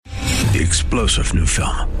The explosive new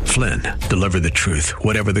film, Flynn, Deliver the Truth,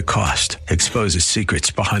 Whatever the Cost, exposes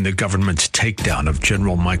secrets behind the government's takedown of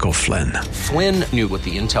General Michael Flynn. Flynn knew what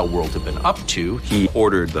the intel world had been up to. He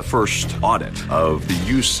ordered the first audit of the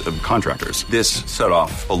use of contractors. This set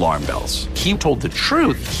off alarm bells. He told the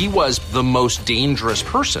truth. He was the most dangerous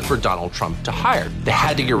person for Donald Trump to hire. They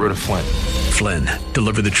had to get rid of Flynn. Flynn,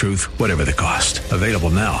 Deliver the Truth, Whatever the Cost. Available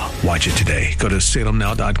now. Watch it today. Go to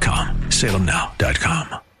salemnow.com.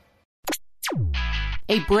 salemnow.com.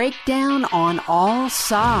 A breakdown on all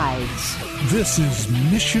sides. This is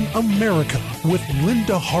Mission America with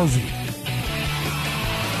Linda Harvey.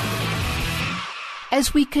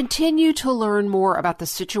 As we continue to learn more about the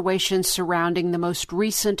situation surrounding the most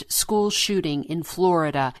recent school shooting in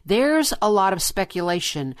Florida, there's a lot of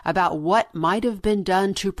speculation about what might have been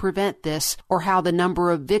done to prevent this or how the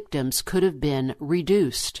number of victims could have been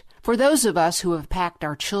reduced. For those of us who have packed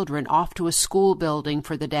our children off to a school building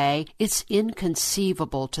for the day, it's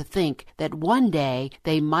inconceivable to think that one day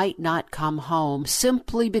they might not come home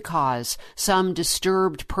simply because some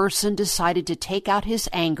disturbed person decided to take out his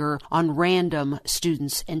anger on random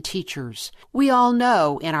students and teachers. We all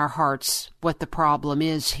know in our hearts what the problem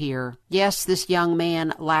is here. Yes, this young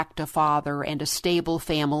man lacked a father and a stable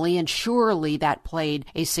family, and surely that played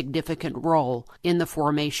a significant role in the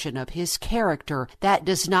formation of his character. That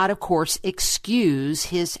does not, of course, excuse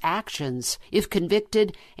his actions. If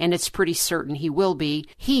convicted, and it's pretty certain he will be,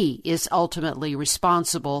 he is ultimately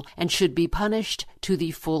responsible and should be punished to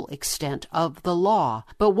the full extent of the law.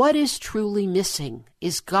 But what is truly missing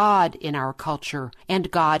is God in our culture and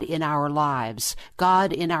God in our lives,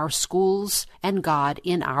 God in our schools and God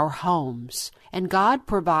in our homes. And God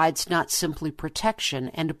provides not simply protection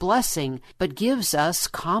and blessing, but gives us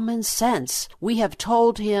common sense. We have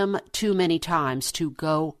told him too many times to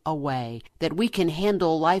go away, that we can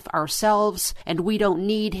handle life ourselves and we don't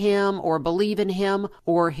need him or believe in him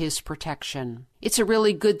or his protection. It's a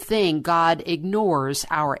really good thing God ignores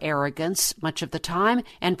our arrogance much of the time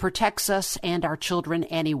and protects us and our children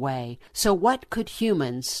anyway. So what could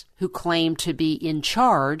humans who claim to be in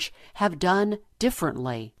charge have done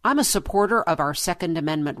differently? I'm a supporter of our Second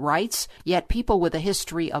Amendment rights, yet people with a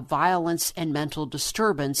history of violence and mental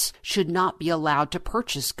disturbance should not be allowed to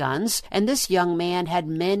purchase guns, and this young man had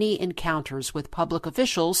many encounters with public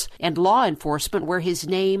officials and law enforcement where his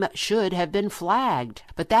name should have been flagged.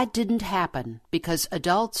 But that didn't happen because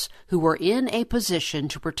adults who were in a position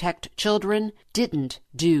to protect children didn't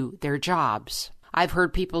do their jobs. I've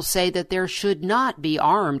heard people say that there should not be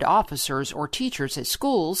armed officers or teachers at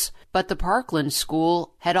schools, but the Parkland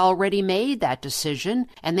School had already made that decision,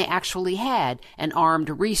 and they actually had an armed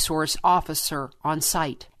resource officer on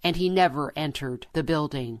site, and he never entered the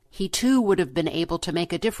building. He too would have been able to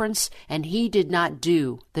make a difference, and he did not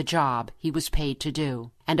do the job he was paid to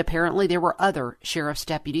do. And apparently there were other sheriff's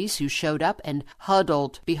deputies who showed up and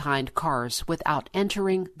huddled behind cars without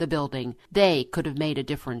entering the building. They could have made a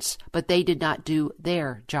difference, but they did not do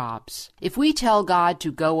their jobs. If we tell God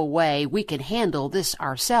to go away, we can handle this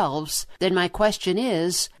ourselves, then my question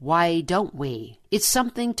is, why don't we? It's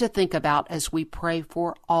something to think about as we pray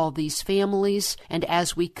for all these families and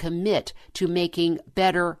as we commit to making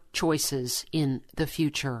better choices in the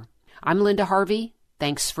future. I'm Linda Harvey.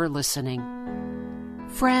 Thanks for listening.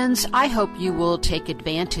 Friends, I hope you will take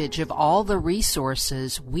advantage of all the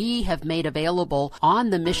resources we have made available on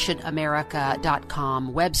the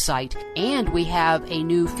missionamerica.com website, and we have a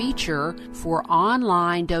new feature for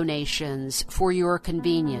online donations for your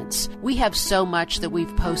convenience. We have so much that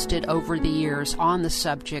we've posted over the years on the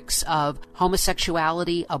subjects of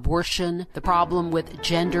homosexuality, abortion, the problem with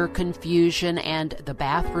gender confusion and the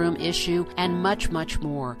bathroom issue, and much, much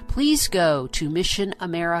more. Please go to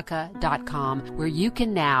missionamerica.com where you can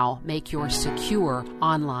now make your secure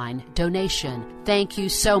online donation. Thank you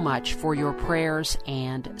so much for your prayers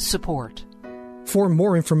and support. For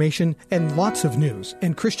more information and lots of news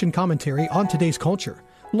and Christian commentary on today's culture,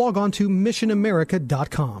 log on to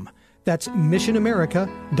missionamerica.com. That's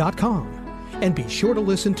missionamerica.com. And be sure to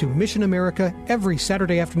listen to Mission America every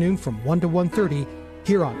Saturday afternoon from 1 to 1:30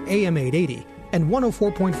 here on AM 880 and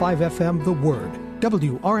 104.5 FM The Word,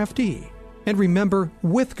 WRFD. And remember,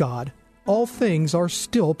 with God, all things are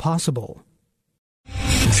still possible.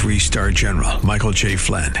 3-star General Michael J.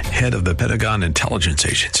 Flynn, head of the Pentagon Intelligence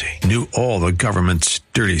Agency, knew all the government's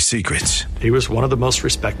dirty secrets. He was one of the most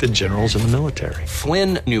respected generals in the military.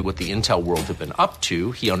 Flynn knew what the intel world had been up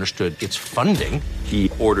to. He understood its funding.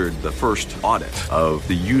 He ordered the first audit of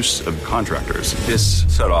the use of contractors. This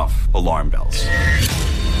set off alarm bells.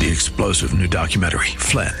 The explosive new documentary,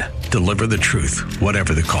 Flynn, deliver the truth,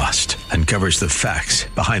 whatever the cost, uncovers the facts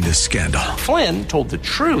behind this scandal. Flynn told the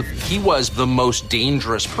truth. He was the most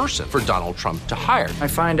dangerous person for Donald Trump to hire. I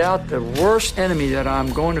find out the worst enemy that I'm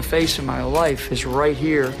going to face in my life is right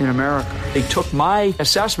here in America. They took my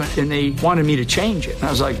assessment and they wanted me to change it. And I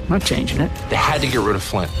was like, I'm not changing it. They had to get rid of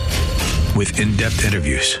Flynn. With in-depth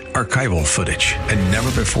interviews, archival footage, and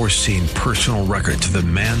never-before-seen personal records of the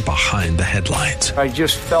man behind the headlines. I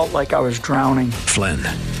just felt like I was drowning. Flynn,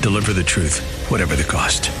 deliver the truth, whatever the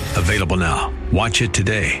cost. Available now. Watch it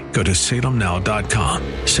today. Go to salemnow.com.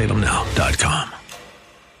 salemnow.com.